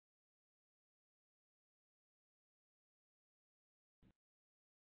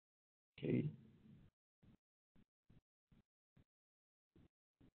Okay.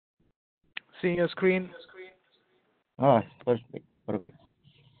 Seeing your screen. Ah, perfect. Perfect.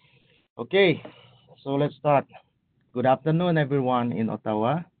 Okay. So let's start. Good afternoon, everyone in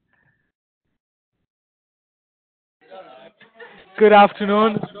Ottawa. Good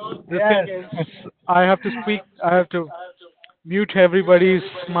afternoon. The thing Yes. is, I have to speak. I have to mute everybody's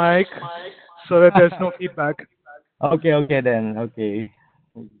mic so that there's no feedback. Okay, okay then. Okay.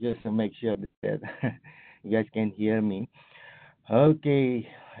 Just to make sure that you guys can hear me. Okay.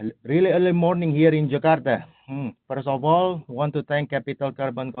 Really early morning here in Jakarta. First of all, want to thank Capital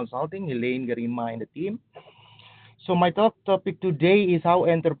Carbon Consulting, Elaine, Garima, and the team. So my talk topic today is how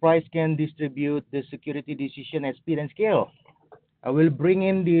enterprise can distribute the security decision at speed and scale. I will bring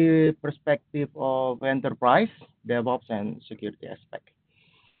in the perspective of enterprise, DevOps, and security aspect.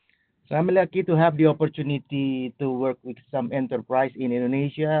 So I'm lucky to have the opportunity to work with some enterprise in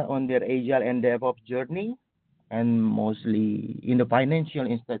Indonesia on their agile and DevOps journey, and mostly in the financial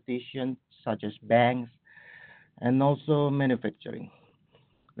institutions such as banks and also manufacturing.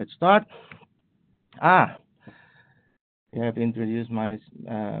 Let's start. Ah, you have introduced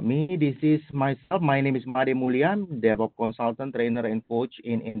me. This is myself. My name is Made Mulia, DevOps consultant, trainer, and coach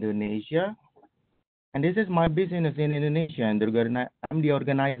in Indonesia. And this is my business in Indonesia. And I'm the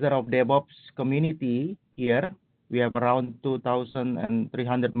organizer of DevOps community here. We have around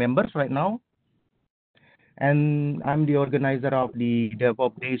 2,300 members right now. And I'm the organizer of the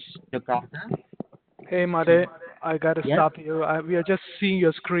DevOps Days Jakarta. Hey, So, Made, I gotta yes. stop you. We are just seeing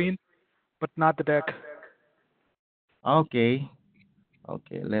your screen, but not the deck. Okay.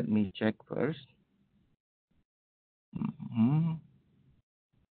 Okay. Let me check first. Mhm.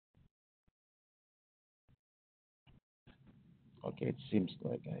 Okay. It seems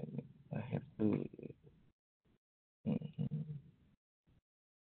like I have to. Mhm.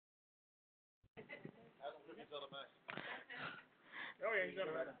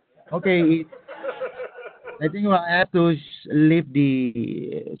 Okay. I think I have to leave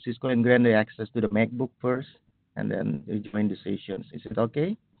the Cisco and Grande access to the MacBook first, and then join the sessions. Is it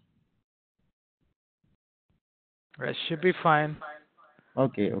okay? It should be fine.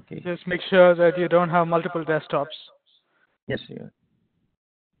 Okay, okay. Just make sure that you don't have multiple desktops. Yes, yeah.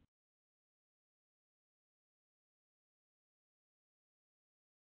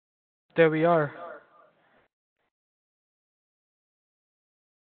 There we are.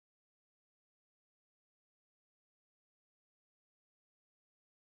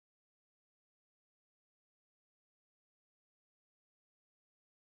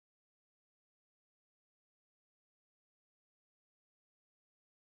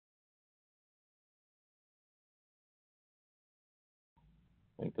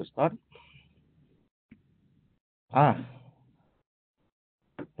 Going to start. Ah,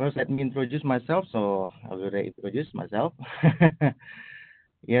 first let me introduce myself. So I will introduce myself.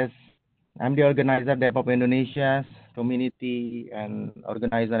 Yes, I'm the organizer DevOps Indonesia community and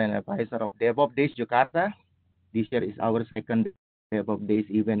organizer and advisor of DevOps Days Jakarta. This year is our second DevOps Days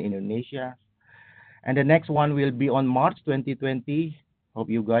event in Indonesia. And the next one will be on March 2020. Hope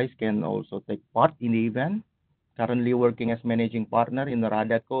you guys can also take part in the event. Currently working as managing partner in the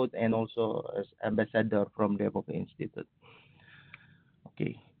Rada Code and also as ambassador from DevOps Institute.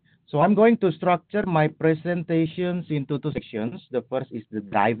 Okay. So I'm going to structure my presentations into two sections. The first is the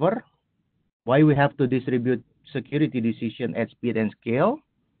driver, why we have to distribute security decision at speed and scale,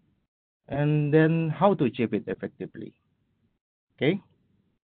 and then how to achieve it effectively. Okay.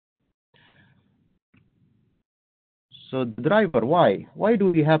 So the driver, why? Why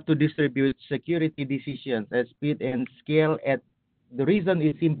do we have to distribute security decisions at speed and scale at the reason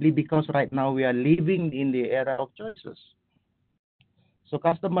is simply because right now we are living in the era of choices. So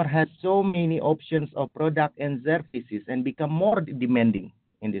customer has so many options of product and services and become more demanding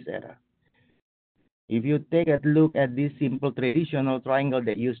in this era. If you take a look at this simple traditional triangle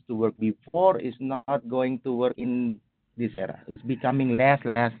that used to work before is not going to work in this era. It's becoming less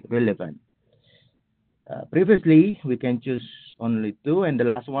relevant. Previously, we can choose only two, and the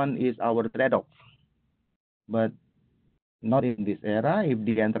last one is our trade-off. But not in this era. If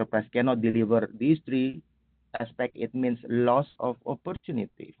the enterprise cannot deliver these three aspects, it means loss of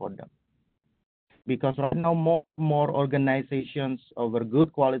opportunity for them. Because right now, more organizations offer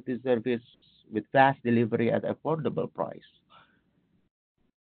good quality service with fast delivery at affordable price.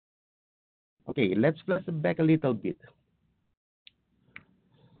 Okay, let's flash back a little bit.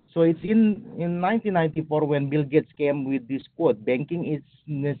 So it's in 1994 when Bill Gates came with this quote, banking is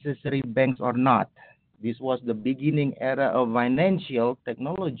necessary, banks or not. This was the beginning era of financial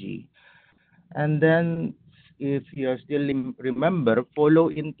technology. And then if you still remember, follow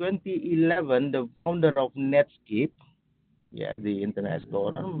in 2011 the founder of Netscape, yeah, the Internet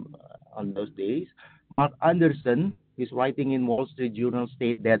Explorer, on those days, Mark Anderson, is writing in Wall Street Journal,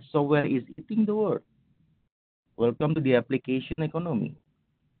 state that software is eating the world. Welcome to the application economy.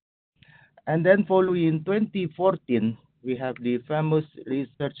 And then following in 2014, we have the famous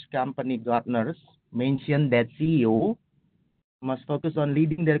research company Gartner's mentioned that CEO must focus on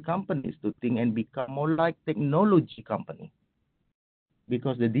leading their companies to think and become more like technology company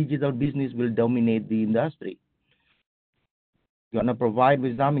because the digital business will dominate the industry. Gonna provide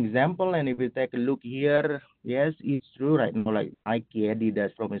with some example, and if you take a look here, yes, it's true right now. Like Nike,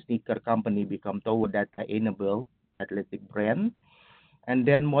 Adidas from a sneaker company become toward that enabled athletic brand. And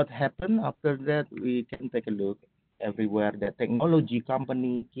then what happened after that? We can take a look everywhere. The technology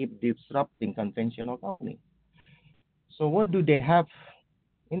company keep disrupting conventional company. So what do they have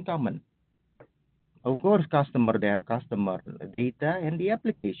in common? Of course, customer, their customer data and the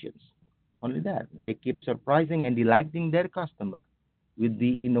applications. Only that. They keep surprising and delighting their customer with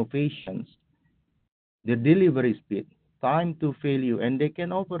the innovations, the delivery speed, time to value, and they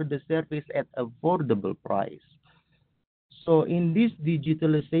can offer the service at affordable price. So in this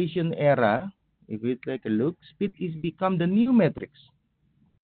digitalization era, if we take a look, speed is become the new metrics.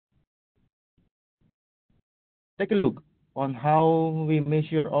 Take a look on how we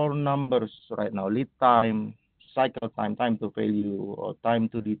measure our numbers right now: lead time, cycle time, time to value, or time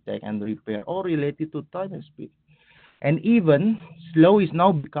to detect and repair, all related to time and speed. And even slow is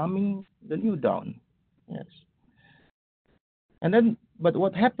now becoming the new down. Yes. And then, but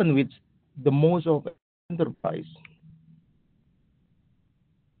what happened with the most of enterprise?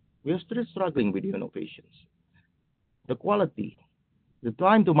 We are still struggling with the innovations, the quality, the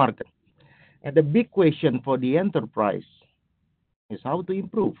time to market. And the big question for the enterprise is how to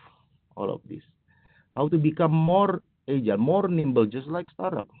improve all of this, how to become more agile, more nimble, just like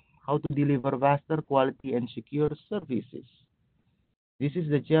startup, how to deliver faster quality and secure services. This is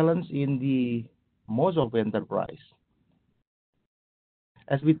the challenge in the most of enterprise.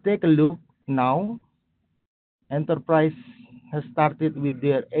 As we take a look now, enterprise has started with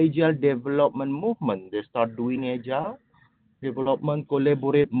their agile development movement. They start doing agile development,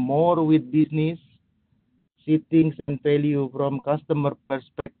 collaborate more with business, see things and value from customer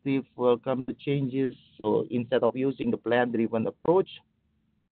perspective, welcome the changes. So instead of using the plan-driven approach,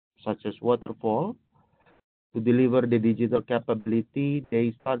 such as waterfall, to deliver the digital capability,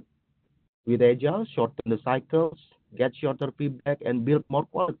 they start with agile, shorten the cycles, get shorter feedback, and build more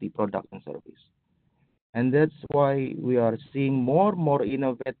quality product and service. And that's why we are seeing more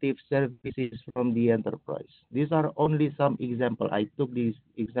innovative services from the enterprise. These are only some example. I took these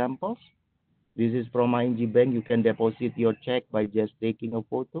examples. This is from ING Bank. You can deposit your check by just taking a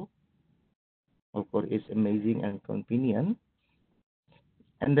photo. Of course, it's amazing and convenient.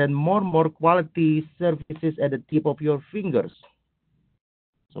 And then more quality services at the tip of your fingers.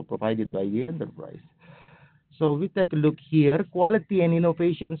 So provided by the enterprise. So we take a look here. Quality and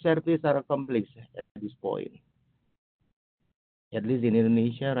innovation services are accomplished at this point. At least in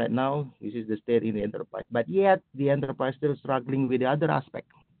Indonesia right now, this is the state in the enterprise. But yet, the enterprise still struggling with the other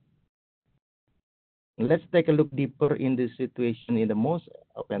aspect. Let's take a look deeper in this situation in the most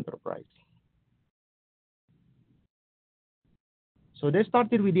of enterprise. So they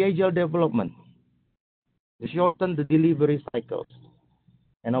started with the agile development. They shortened the delivery cycles.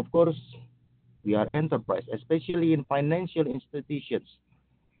 And of course, we are enterprise, especially in financial institutions.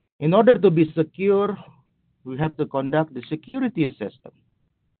 In order to be secure, we have to conduct the security assessment,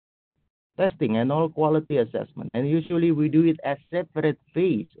 testing, and all quality assessment. And usually we do it as separate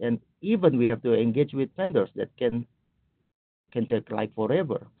phase, and even we have to engage with vendors that can take like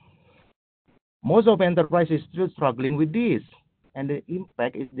forever. Most of enterprises still struggling with this, and the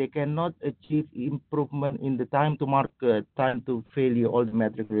impact is they cannot achieve improvement in the time to market, time to failure, all the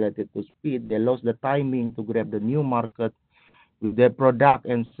metrics related to speed. They lost the timing to grab the new market with their product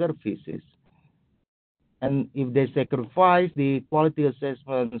and services. And if they sacrifice the quality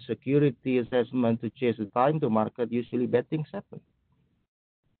assessment, security assessment to chase the time to market, usually bad things happen.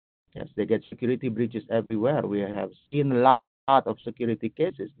 Yes, they get security breaches everywhere. We have seen a lot of security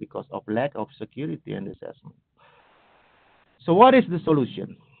cases because of lack of security and assessment. So what is the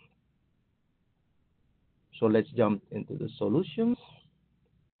solution? So let's jump into the solutions.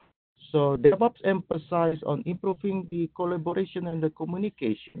 So DevOps emphasize on improving the collaboration and the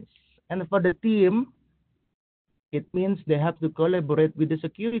communications. And for the team, it means they have to collaborate with the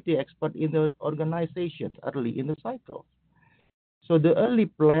security expert in the organization early in the cycle. So the early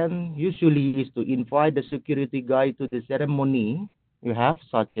plan usually is to invite the security guy to the ceremony you have,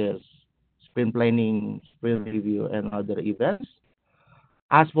 such as sprint planning, sprint review, and other events.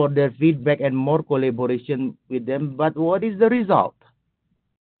 Ask for their feedback and more collaboration with them. But what is the result?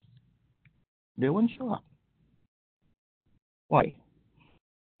 They won't show up. Why?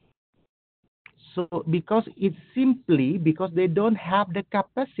 So because it's simply because they don't have the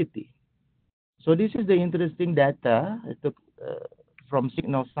capacity. So this is the interesting data I took from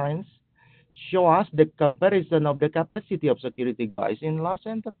Signal Science show us the comparison of the capacity of security guys in large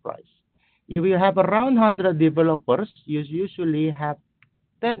enterprise. If you have around 100 developers, you usually have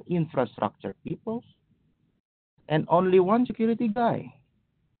 10 infrastructure people and only one security guy.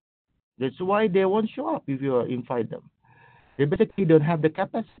 That's why they won't show up if you invite them. They basically don't have the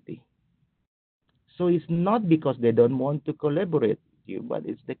capacity. So it's not because they don't want to collaborate with you, but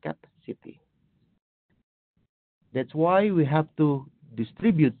it's the capacity. That's why we have to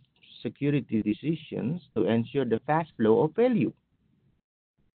distribute security decisions to ensure the fast flow of value.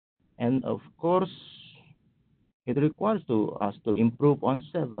 And of course, it requires us to improve on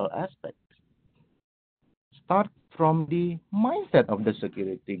several aspects. Start from the mindset of the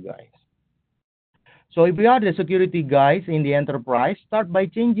security guys. So if we are the security guys in the enterprise, start by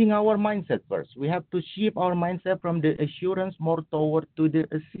changing our mindset first. We have to shift our mindset from the assurance more toward to the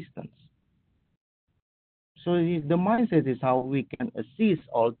assistance. So the mindset is how we can assist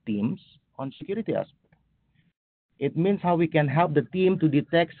all teams on security aspects. It means how we can help the team to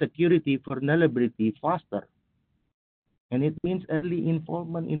detect security vulnerability faster. And it means early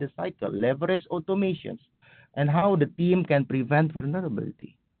involvement in the cycle, leverage automations, and how the team can prevent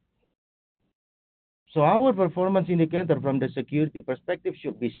vulnerability. So our performance indicator from the security perspective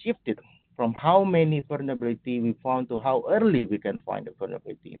should be shifted from how many vulnerability we found to how early we can find the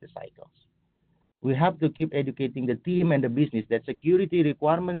vulnerability in the cycles. We have to keep educating the team and the business that security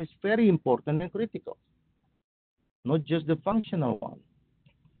requirement is very important and critical, not just the functional one.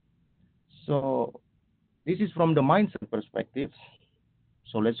 So this is from the mindset perspective.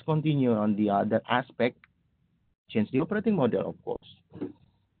 So let's continue on the other aspect, change the operating model, of course.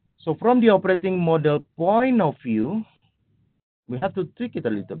 So from the operating model point of view, we have to tweak it a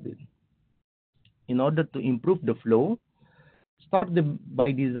little bit. In order to improve the flow,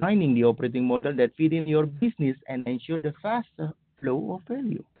 by designing the operating model that fit in your business and ensure the faster flow of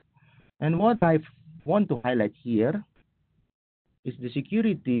value. And what I want to highlight here is the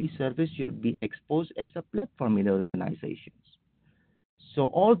security service should be exposed as a platform in organizations. So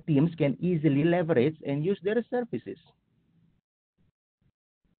all teams can easily leverage and use their services.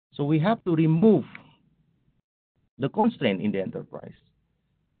 So we have to remove the constraint in the enterprise.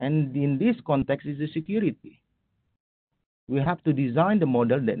 And in this context is the security. We have to design the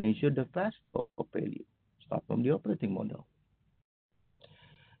model that ensures the fast flow of value. Start from the operating model.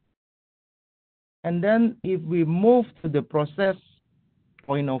 And then if we move to the process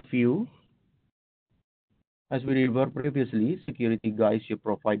point of view, as we referred previously, security guys should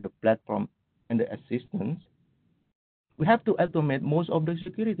provide the platform and the assistance. We have to automate most of the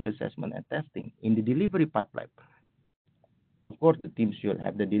security assessment and testing in the delivery pipeline. Of course, the team should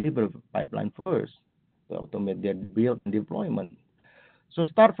have the delivery pipeline first to automate their build and deployment. So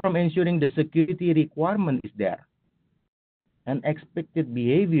start from ensuring the security requirement is there and expected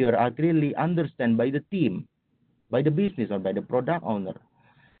behavior are clearly understood by the team, by the business, or by the product owner.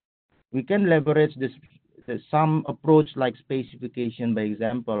 We can leverage some approach like specification by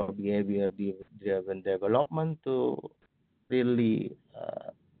example or behavior-driven development to really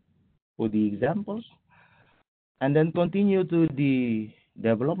put the examples, and then continue to the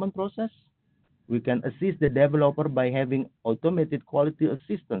development process. We can assist the developer by having automated quality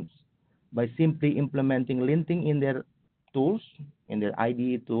assistance by simply implementing linting in their tools, in their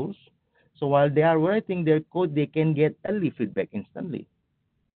IDE tools. So while they are writing their code, they can get early feedback instantly.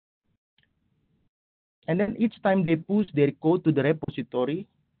 And then each time they push their code to the repository,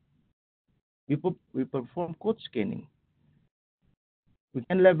 we perform code scanning. We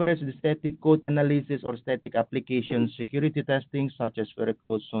can leverage the static code analysis or static application security testing, such as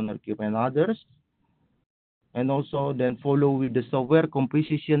Veracode, SonarQube, and others. And also then follow with the software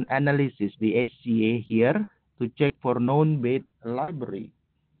composition analysis, the SCA here, to check for known bad library.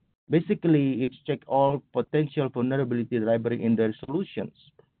 Basically, it's check all potential vulnerability library in their solutions.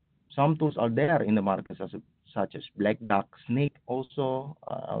 Some tools are there in the market, such as Black Duck, Snake, also,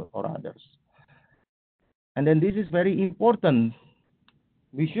 or others. And then this is very important.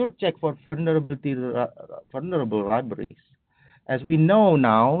 We should check for vulnerable libraries. As we know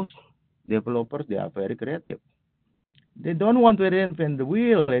now, developers, they are very creative. They don't want to reinvent the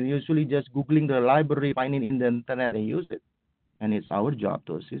wheel and usually just Googling the library, finding in the internet and use it. And it's our job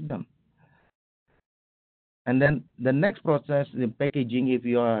to assist them. And then the next process, the packaging, if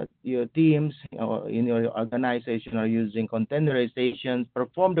your teams or in your organization are using containerization,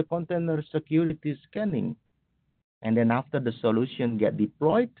 perform the container security scanning. And then after the solution get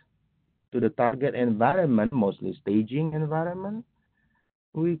deployed to the target environment, mostly staging environment,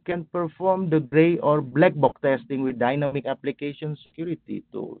 we can perform the gray or black box testing with dynamic application security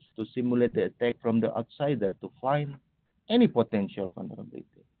tools to simulate the attack from the outsider to find any potential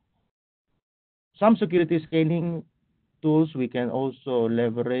vulnerability. Some security scanning tools we can also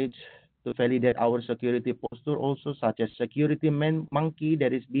leverage to validate our security posture also, such as monkey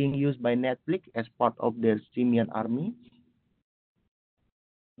that is being used by Netflix as part of their simian army,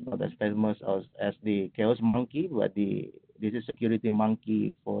 not as famous as the chaos monkey, but this is security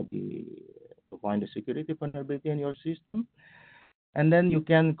monkey for the to find the security vulnerability in your system. And then you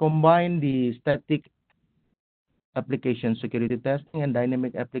can combine the static application security testing and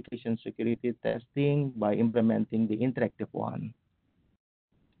dynamic application security testing by implementing the interactive one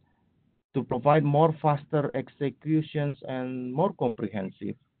to provide more faster executions and more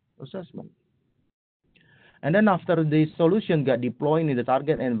comprehensive assessment. And then after the solution got deployed in the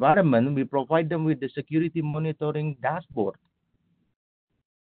target environment, we provide them with the security monitoring dashboard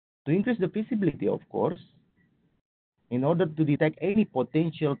to increase the visibility, of course, in order to detect any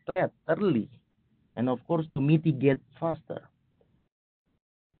potential threat early, and of course to mitigate faster,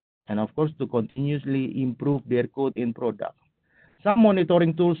 and of course to continuously improve their code in product. Some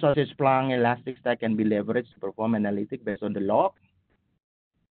monitoring tools such as Splunk, Elasticstack can be leveraged to perform analytics based on the log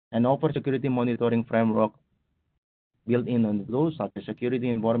and offer security monitoring framework built in on those such as Security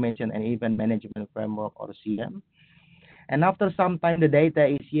Information and Event Management Framework or CM. And after some time the data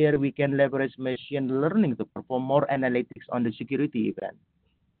is here, we can leverage machine learning to perform more analytics on the security event.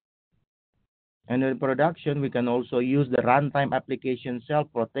 And in production, we can also use the runtime application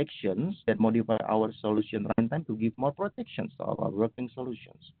self-protections that modify our solution runtime to give more protections to our working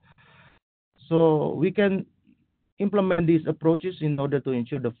solutions. So we can implement these approaches in order to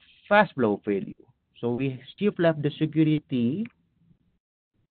ensure the fast flow value. So we shift left the security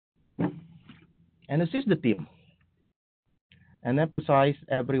and assist the team and emphasize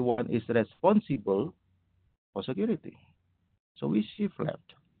everyone is responsible for security. So we shift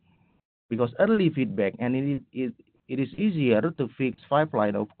left because early feedback and it is easier to fix 5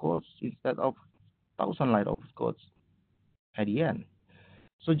 line of codes instead of 1,000 line of codes at the end.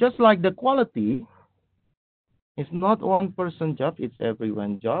 So just like the quality, it's not one person job, it's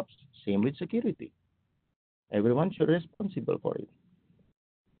everyone jobs. Same with security. Everyone should be responsible for it.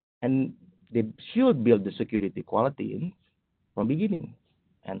 And they should build the security quality in from beginning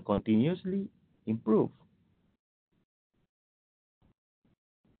and continuously improve.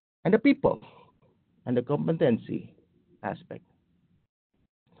 And the people and the competency aspect.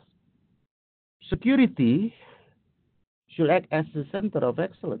 Security should act as the center of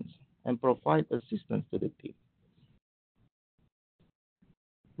excellence and provide assistance to the team.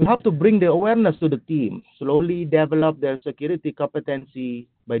 We have to bring the awareness to the team, slowly develop their security competency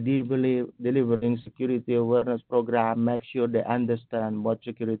by delivering security awareness program, make sure they understand what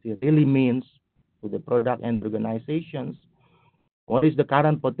security really means to the product and organizations, what is the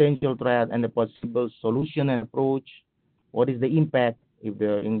current potential threat and the possible solution and approach, what is the impact if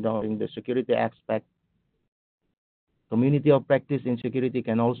they're ignoring the security aspect. Community of practice in security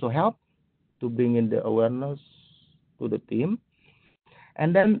can also help to bring in the awareness to the team.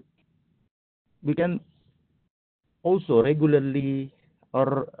 And then we can also regularly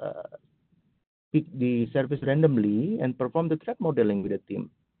or pick the service randomly and perform the threat modeling with the team.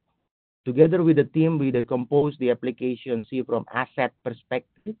 Together with the team, we decompose the application, see from asset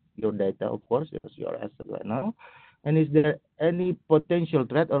perspective, your data, of course, is your asset right now. And is there any potential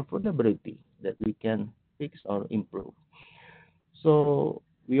threat or vulnerability that we can fix or improve? So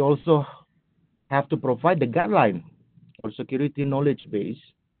we also have to provide the guideline or security knowledge base,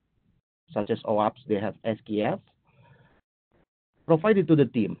 such as OAPS, they have SKF, provided to the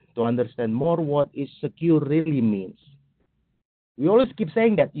team to understand more what is secure really means. We always keep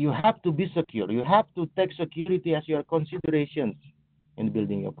saying that you have to be secure. You have to take security as your considerations in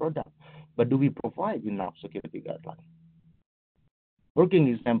building your product. But do we provide enough security guidelines? Working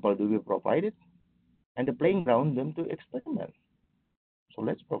example, do we provide it? And the playing ground them to experiment. So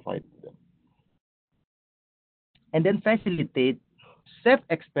let's provide them. And then facilitate safe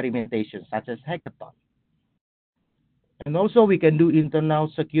experimentation such as hackathon. And also we can do internal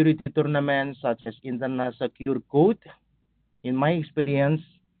security tournaments such as internal secure code. In my experience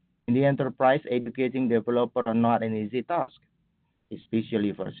in the enterprise, educating developer are not an easy task,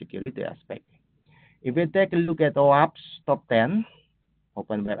 especially for security aspect. If we take a look at OAPS top 10,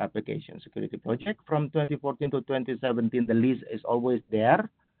 Open Web Application Security Project. From 2014 to 2017, the list is always there.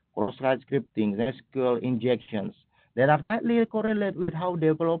 Cross-site scripting, SQL injections that are tightly correlated with how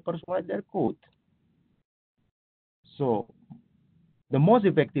developers write their code. So the most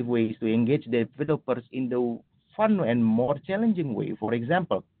effective way is to engage developers in the fun and more challenging way. For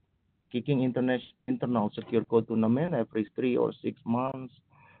example, kicking internal secure code tournament every 3 or 6 months,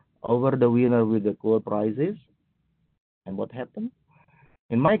 over the winner with the core prizes. And what happened?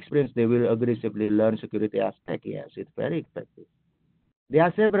 In my experience, they will aggressively learn security aspect. Yes, it's very effective. There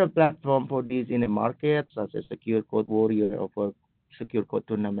are several platforms for this in the market, such as Secure Code Warrior or Secure Code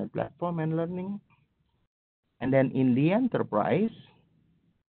Tournament platform and learning. And then in the enterprise,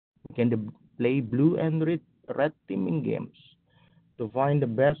 you can play blue and red teaming games to find the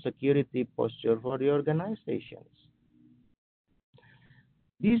best security posture for the organizations.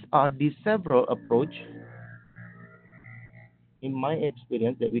 These are the several approach in my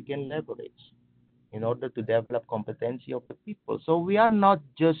experience that we can leverage in order to develop competency of the people. So we are not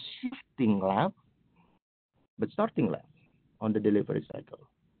just shifting left, but starting left on the delivery cycle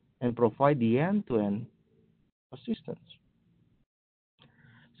and provide the end-to-end assistance.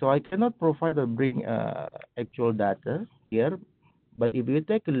 So I cannot provide or bring actual data here, but if you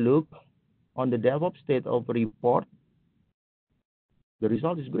take a look on the DevOps state of report, the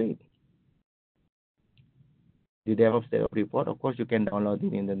result is great. The DevOps state of report, of course, you can download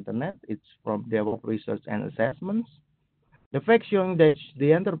it in the internet. It's from DevOps Research and Assessments. The fact showing that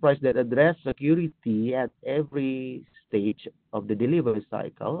the enterprise that address security at every stage of the delivery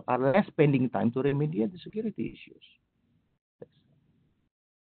cycle are less spending time to remediate the security issues.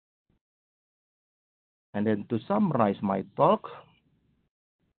 And then to summarize my talk,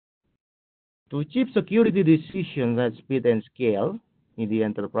 to achieve security decisions at speed and scale in the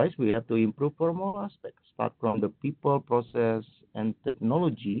enterprise, we have to improve from all aspects, start from the people, process, and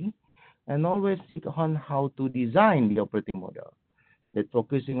technology, and always seek on how to design the operating model that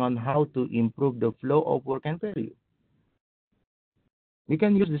focusing on how to improve the flow of work and value. We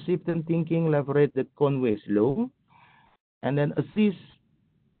can use the system thinking, leverage the Conway's law, and then assist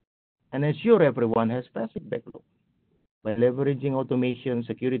and ensure everyone has basic backlog by leveraging automation,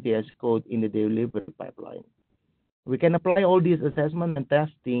 security as code in the delivery pipeline. We can apply all these assessment and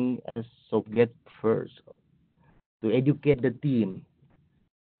testing as get first to educate the team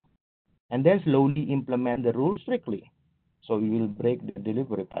and then slowly implement the rules strictly. So we will break the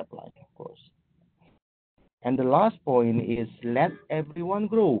delivery pipeline, of course. And the last point is let everyone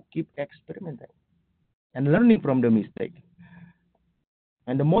grow, keep experimenting and learning from the mistake.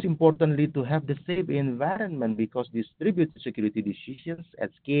 And the most importantly, to have the safe environment because distributed security decisions at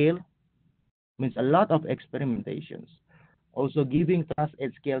scale means a lot of experimentations. Also giving trust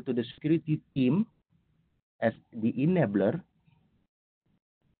at scale to the security team as the enabler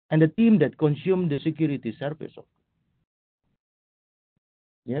and the team that consume the security service.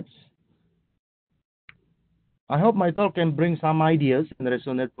 Yes. I hope my talk can bring some ideas and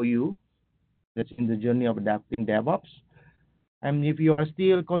resonate for you. That's in the journey of adapting DevOps. And if you are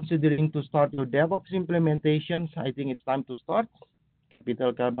still considering to start your DevOps implementations, I think it's time to start.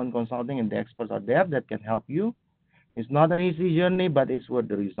 Capital Carbon Consulting and the experts are there that can help you. It's not an easy journey, but it's worth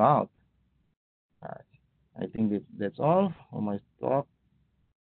the result. I think that's all for my talk.